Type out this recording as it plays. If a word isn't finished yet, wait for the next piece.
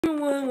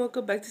everyone,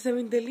 welcome back to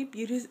 7 Daily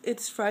Beauties.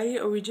 It's Friday,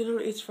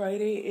 it's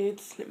Friday,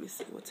 let me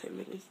see what time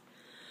it is.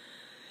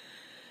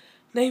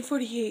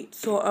 9:48.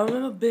 So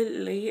I'm a bit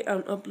late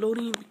on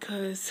uploading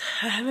because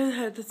I haven't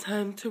had the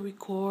time to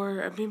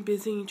record. I've been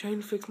busy trying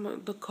to fix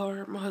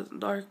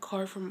our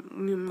car from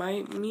me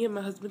and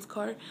my husband's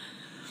car.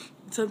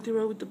 Something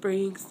wrong with the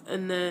brakes,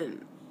 and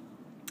then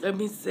I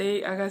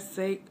got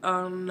sick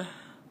on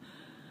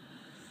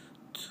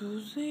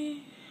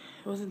Tuesday.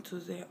 It wasn't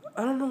Tuesday.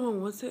 I don't know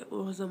when was it. It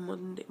was a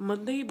Monday.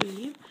 Monday, I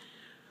believe.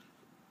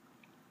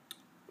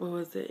 What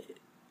was it?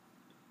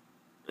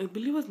 I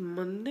believe it was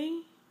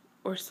Monday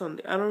or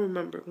Sunday. I don't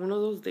remember. One of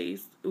those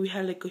days we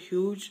had like a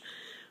huge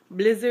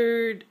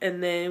blizzard,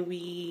 and then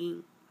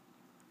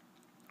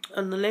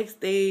on the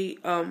next day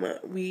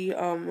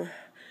it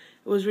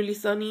was really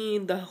sunny.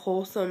 The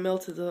whole sun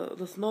melted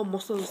the snow,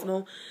 most of the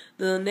snow.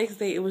 The next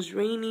day it was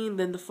raining.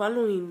 Then the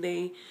following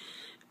day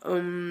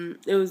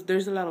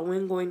there's a lot of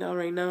wind going down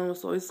right now,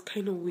 so it's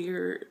kind of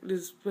weird,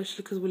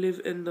 especially because we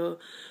live in the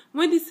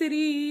windy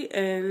city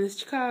and it's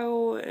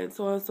Chicago and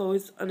so on. So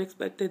it's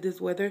unexpected, this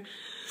weather.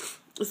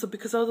 So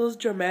because of those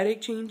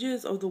dramatic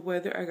changes of the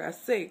weather, I got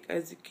sick,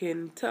 as you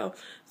can tell.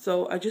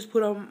 So I just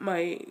put on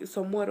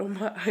somewhat on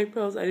my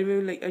eyebrows. I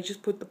didn't even I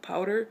just put the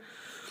powder,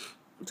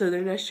 so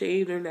they're not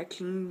shaved, they're not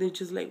clean, they're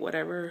just like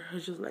whatever. I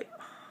was just like,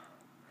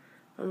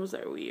 I was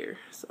like weird.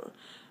 So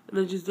and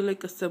I just did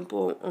like a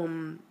simple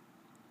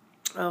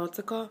what's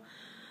it called?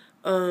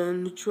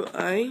 Neutral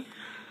eye,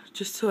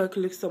 just so I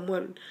could look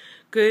somewhat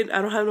good.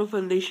 I don't have no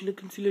foundation to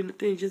conceal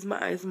anything, just my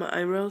eyes, my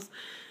eyebrows.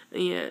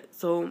 And yeah,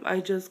 so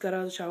I just got out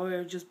of the shower.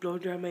 I just blow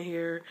dry my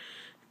hair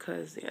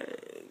because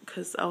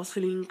I was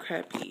feeling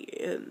crappy,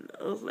 and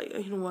I was like,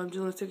 you know what, I'm just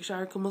gonna take a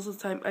shower, because most of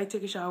the time I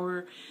take a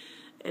shower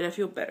and I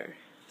feel better.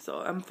 So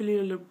I'm feeling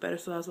a little better,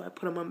 so that's why I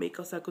put on my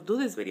makeup so I could do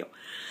this video.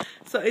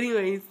 So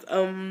anyways,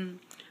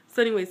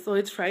 so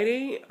it's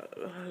Friday.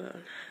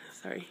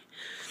 Sorry.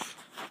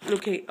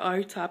 Okay,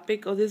 our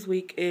topic of this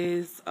week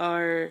is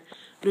our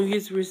New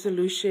Year's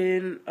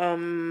resolution.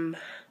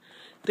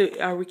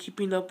 Are we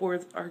keeping up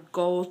with our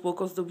goals? What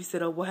goals did we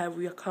set up? What have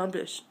we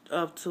accomplished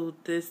up to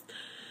this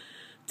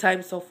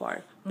time so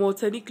far? More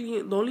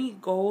technically, the only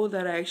goal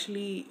that I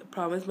actually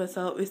promised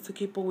myself is to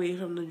keep away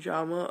from the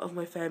drama of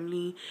my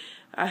family.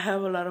 I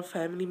have a lot of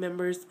family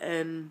members,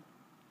 and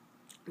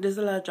there's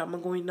a lot of drama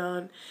going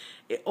on.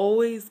 It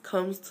always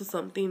comes to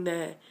something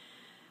that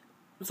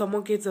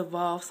someone gets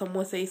involved,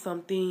 someone says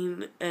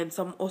something, and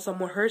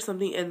someone heard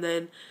something, and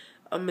then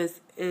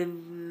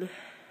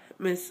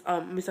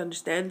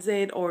misunderstands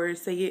it, or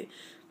say it,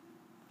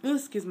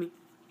 excuse me,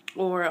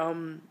 or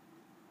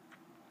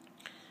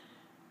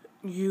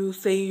you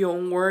say your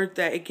own word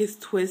that it gets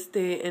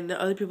twisted and the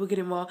other people get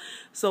involved.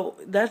 So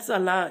that's a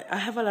lot. I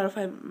have a lot of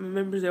family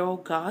members. They all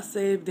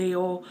gossip. They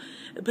all,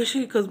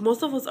 especially because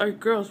most of us are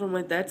girls from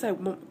my dad's side.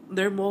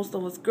 Most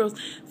of us girls,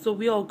 so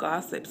we all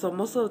gossip. So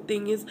most of the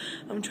thing is,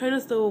 I'm trying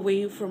to stay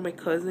away from my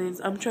cousins.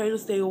 I'm trying to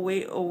stay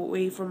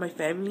away from my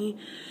family.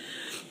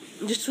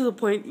 Just to the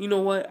point, you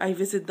know what, I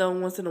visit them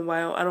once in a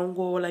while. I don't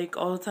go like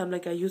all the time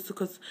like I used to,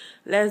 because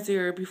last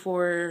year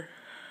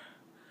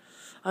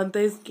on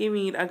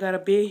Thanksgiving, I got a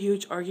big,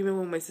 huge argument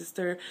with my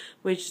sister,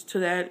 which to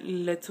that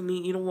led to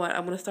me, you know what,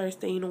 I'm going to start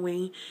staying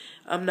away.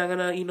 I'm not going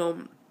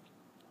to,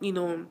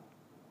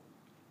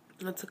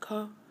 what's it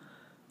called?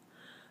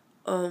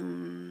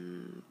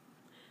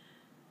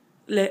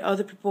 Let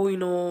other people,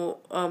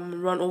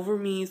 run over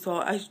me. So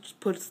I just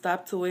put a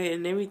stop to it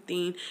and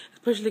everything,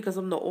 especially because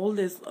I'm the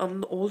oldest.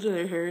 I'm older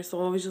than her.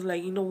 So I was just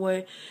like, you know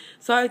what?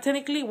 So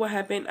what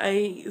happened,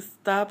 I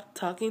stopped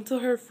talking to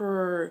her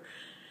for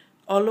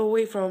all the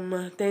way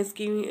from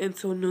Thanksgiving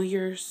until New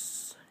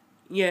Year's.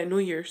 Yeah, New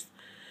Year's.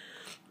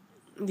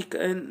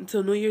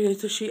 Until New Year's,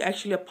 until she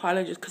actually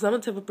apologized. Because I'm the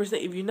type of person,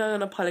 if you're not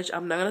going to apologize,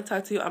 I'm not going to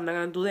talk to you. I'm not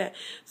going to do that.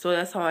 So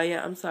that's how I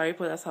am. I'm sorry,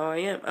 but that's how I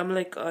am. I'm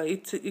like,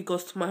 it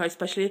goes to my heart,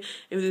 especially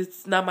if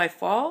it's not my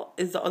fault.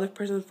 It's the other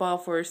person's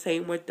fault for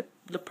saying what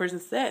the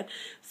person said.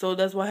 So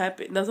that's what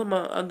happened.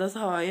 That's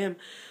how I am.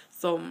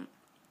 So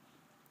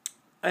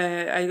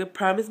I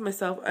promised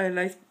myself, and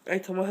I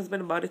told my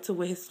husband about it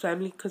with his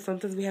family, because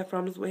sometimes we have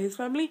problems with his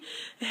family.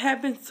 It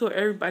happens to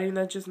everybody,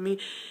 not just me.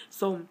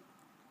 So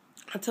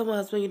I tell my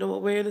husband, you know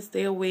what, we're going to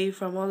stay away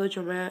from all the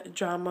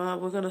drama.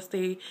 We're going to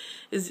stay,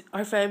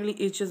 our family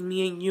is just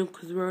me and you,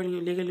 because we're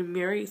already legally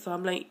married. So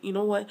I'm like, you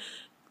know what,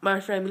 my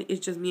family is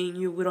just me and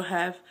you. We don't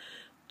have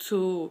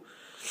to,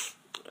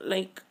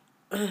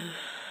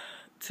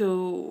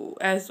 to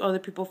ask other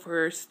people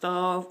for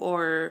stuff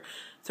or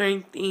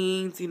certain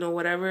things,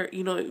 whatever.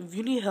 If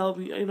you need help,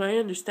 I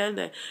understand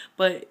that,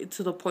 but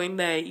to the point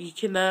that you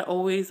cannot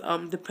always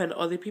depend on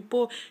other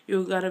people.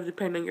 You gotta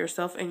depend on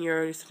yourself and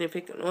your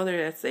significant other,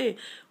 that's it.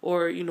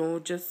 Or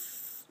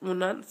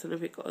not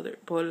significant other,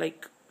 but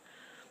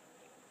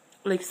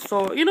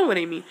so you know what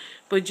I mean.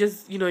 But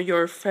just your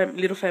little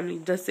family,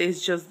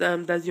 it's just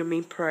them. That's your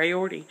main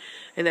priority,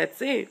 and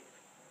that's it.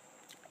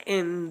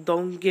 And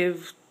don't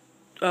give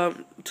 2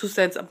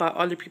 cents about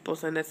other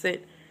people's, and that's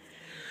it.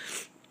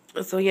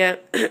 So yeah,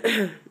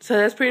 so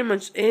that's pretty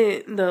much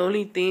it. The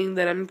only thing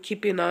that I'm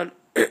keeping on,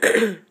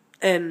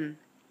 and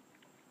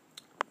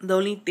the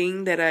only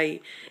thing that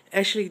I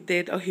actually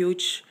did a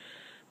huge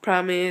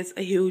promise,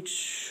 a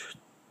huge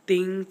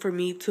thing for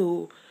me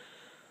to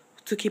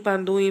keep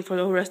on doing for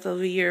the rest of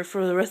the year,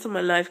 for the rest of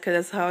my life, because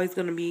that's how it's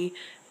gonna be.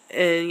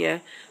 And yeah,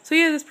 so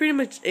yeah, that's pretty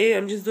much it.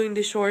 I'm just doing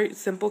this short,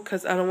 simple,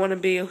 because I don't want to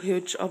be a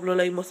huge upload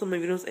like most of my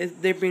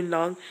videos. They've been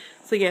long.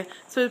 So yeah,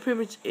 so that's pretty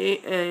much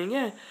it. And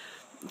yeah,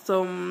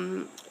 so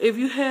if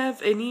you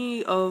have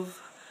any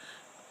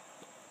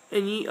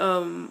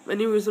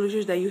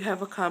resolutions that you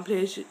have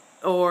accomplished,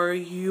 or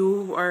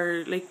you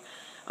are like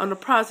on the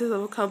process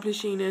of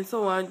accomplishing and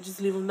so on,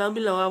 just leave them down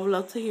below. I would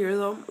love to hear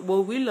them.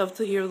 Well, we love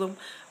to hear them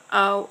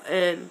out.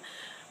 And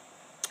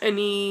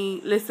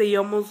let's say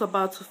you're almost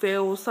about to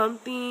fail or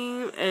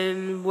something,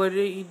 and what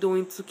are you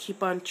doing to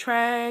keep on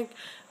track?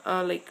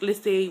 Like,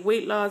 let's say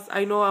weight loss.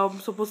 I know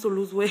I'm supposed to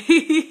lose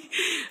weight.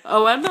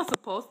 Oh, I'm not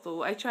supposed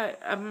to.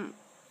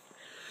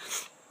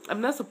 I'm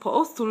not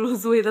supposed to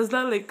lose weight. That's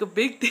not like a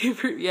big thing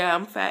for me. Yeah,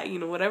 I'm fat,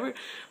 whatever.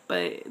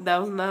 But that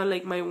was not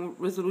like my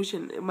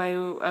resolution.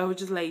 I would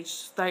just like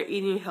start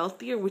eating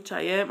healthier, which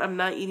I am. I'm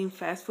not eating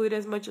fast food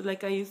as much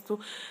like I used to.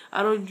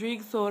 I don't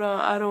drink soda.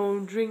 I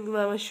don't drink a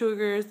lot of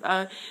sugars.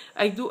 I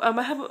do. I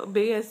might have a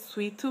big ass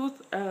sweet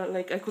tooth.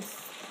 Like I could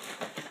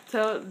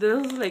tell.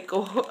 This is like,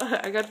 oh,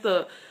 I got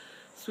the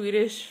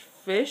Swedish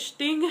fish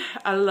thing.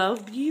 I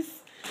love these.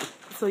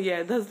 So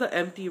yeah, that's the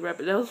empty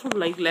wrapper. That was from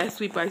like last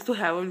week, but I still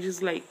have them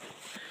just like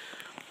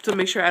to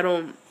make sure I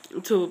don't,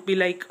 to be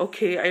like,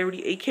 okay, I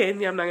already ate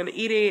candy. I'm not gonna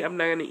eat it. I'm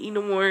not gonna eat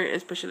no more,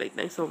 especially like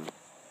that. So,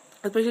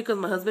 especially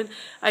because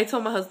I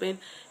told my husband,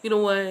 you know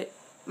what?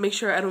 Make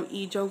sure I don't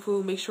eat junk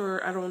food. Make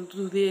sure I don't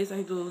do this.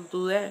 I don't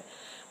do that,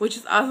 which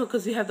is awesome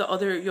because you have your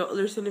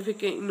other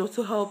significant,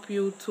 to help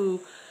you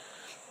to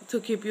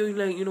keep you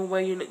like,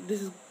 what,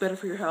 this is better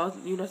for your health.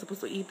 You're not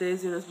supposed to eat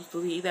this. You're not supposed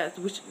to eat that,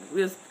 which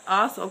is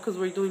awesome because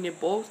we're doing it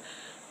both.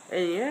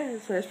 And yeah,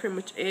 so that's pretty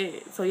much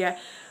it. So yeah,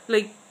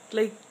 like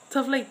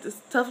stuff like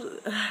this,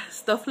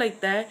 stuff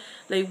like that.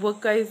 Like, what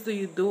guys do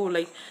you do?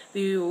 Like, do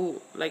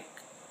you like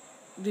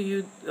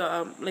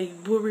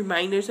put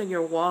reminders on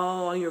your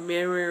wall, on your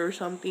mirror, or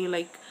something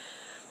like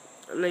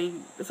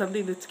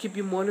something to keep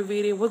you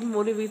motivated? What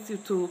motivates you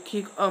to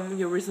keep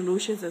your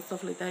resolutions and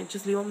stuff like that?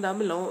 Just leave them down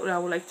below. I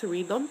would like to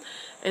read them.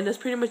 And that's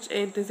pretty much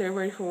it. Thanks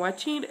everybody for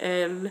watching,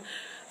 and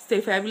stay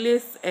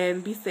fabulous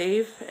and be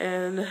safe,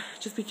 and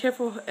just be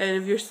careful.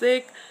 And if you're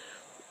sick,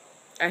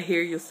 I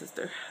hear you,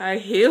 sister. I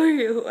hear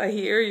you. I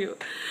hear you.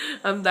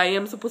 I'm dying.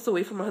 I'm supposed to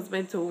wait for my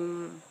husband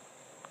to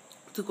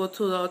go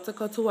to the to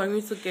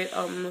Walgreens to get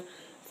some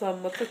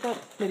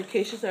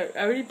medications.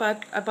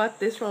 I bought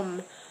this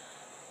from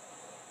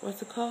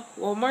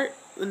Walmart,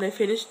 and I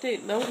finished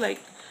it. That was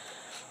like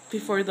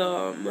before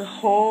the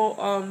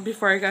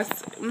before I got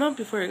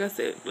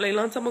sick, like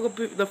long time ago.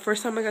 The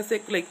first time I got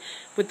sick, like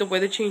with the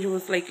weather change,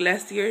 was like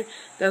last year.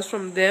 That's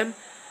from them.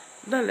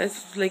 Not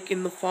less, like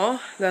in the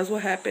fall. That's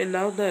what happened.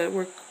 Now that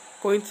we're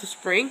going to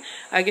spring,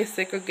 I get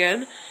sick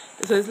again.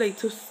 So it's like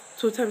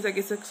two times I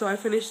get sick. So I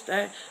finished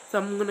that. So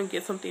I'm gonna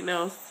get something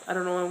else. I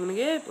don't know what I'm gonna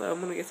get, but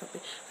I'm gonna get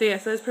something. So yeah,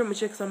 so that's pretty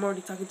much it because I'm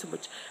already talking too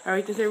much.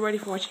 Alright, thanks everybody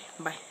for watching.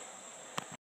 Bye.